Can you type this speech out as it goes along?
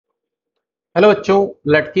Hello बच्चों,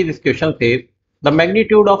 let's see this question says the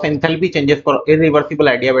magnitude of enthalpy changes for irreversible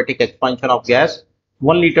adiabatic expansion of gas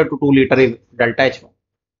 1 liter to 2 liter is delta H1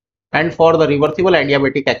 and for the reversible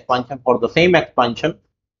adiabatic expansion for the same expansion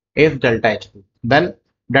is delta H2. Then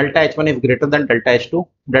delta H1 is greater than delta H2,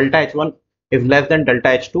 delta H1 is less than delta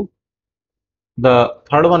H2. The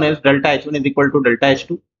third one is delta H1 is equal to delta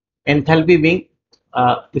H2. Enthalpy being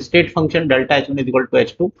state function delta H1 is equal to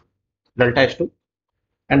H2, delta H2.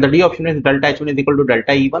 And the D option is delta H1 is equal to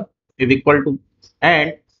delta E1 is equal to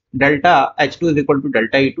and delta H2 is equal to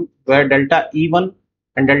delta E2, where delta E1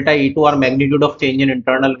 and delta E2 are magnitude of change in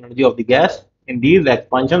internal energy of the gas in these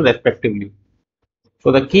expansions respectively.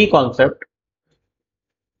 So the key concept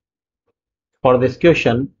for this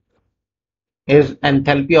question is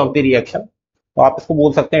enthalpy of the reaction. तो आप इसको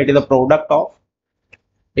बोल सकते हैं it is a product of,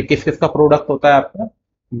 ये किस किस का प्रोडक्ट होता है आपका,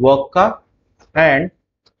 वर्क का, एंड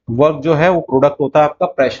वर्क जो है वो प्रोडक्ट होता है आपका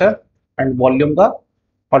प्रेशर एंड वॉल्यूम का,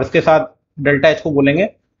 और इसके साथ डेल्टा एच को बोलेंगे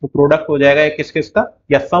तो प्रोडक्ट हो जाएगा किस किस का,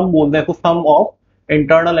 या सम बोल दें तो सम of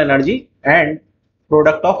internal energy and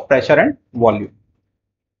product of pressure and volume.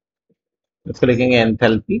 इसको लिखेंगे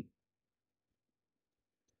एंथैल्पी.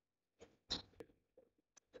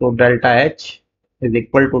 तो delta H is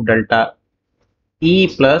equal to delta E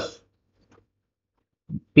plus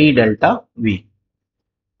P delta we.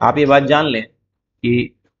 आप ये बात जान लें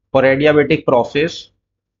कि for adiabatic process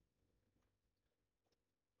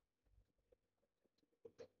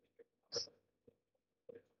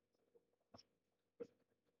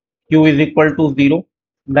Q is equal to 0,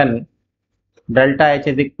 then delta H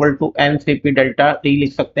is equal to N C P delta T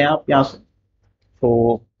लिख सकते हैं आप यहाँ से.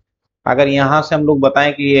 तो अगर यहाँ से हम लोग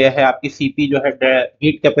बताएं कि ये है आपकी सीपी जो है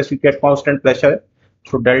heat capacity at constant pressure,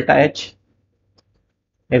 तो delta H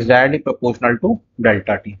is directly proportional to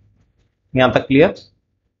delta T. यहाँ तक क्लियर.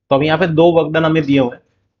 तो अब यहाँ पे दो वर्क डन हमें दिए हुए हैं,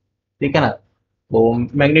 ठीक है ना. तो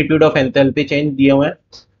मैग्नीट्यूड ऑफ एंथैल्पी चेंज दिए हुए हैं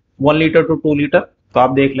 1 लीटर टू 2 लीटर. तो आप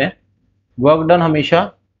देख लें वर्क डन हमेशा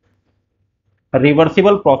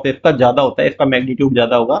रिवर्सिबल प्रोसेस का ज्यादा होता है, इसका मैग्नीट्यूड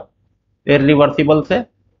ज्यादा होगा इररिवर्सिबल से.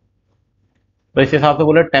 तो इस हिसाब से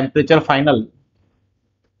बोले temperature final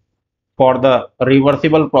for the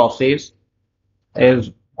reversible process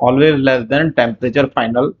is always less than temperature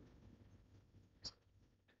final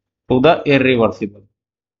to the irreversible.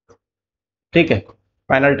 ठीक है,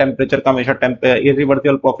 फाइनल टेम्परेचर का हमेशा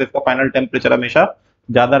इररिवर्सिबल प्रोसेस का फाइनल टेम्परेचर हमेशा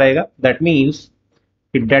ज्यादा रहेगा. दैट मीन्स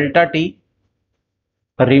कि डेल्टा टी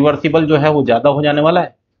रिवर्सिबल जो है वो ज्यादा हो जाने वाला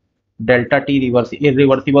है डेल्टा टी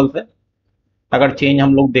इररिवर्सिबल से अगर चेंज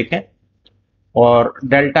हम लोग देखें, और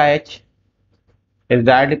delta H is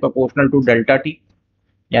directly proportional to delta T,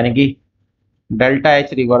 यानी कि delta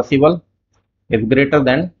H reversible is greater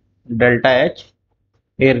than delta H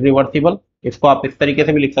irreversible. इसको आप इस तरीके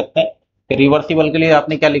से भी लिख सकते हैं कि रिवर्सिबल के लिए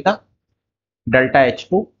आपने क्या लिखा, डेल्टा एच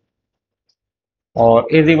टू, और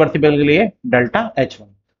इररिवर्सिबल के लिए डेल्टा एच वन.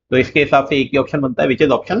 तो इसके हिसाब से एक ही ऑप्शन बनता है which is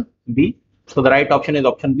option B. So the right option is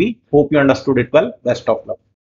option B. Hope you understood it well. Best of luck.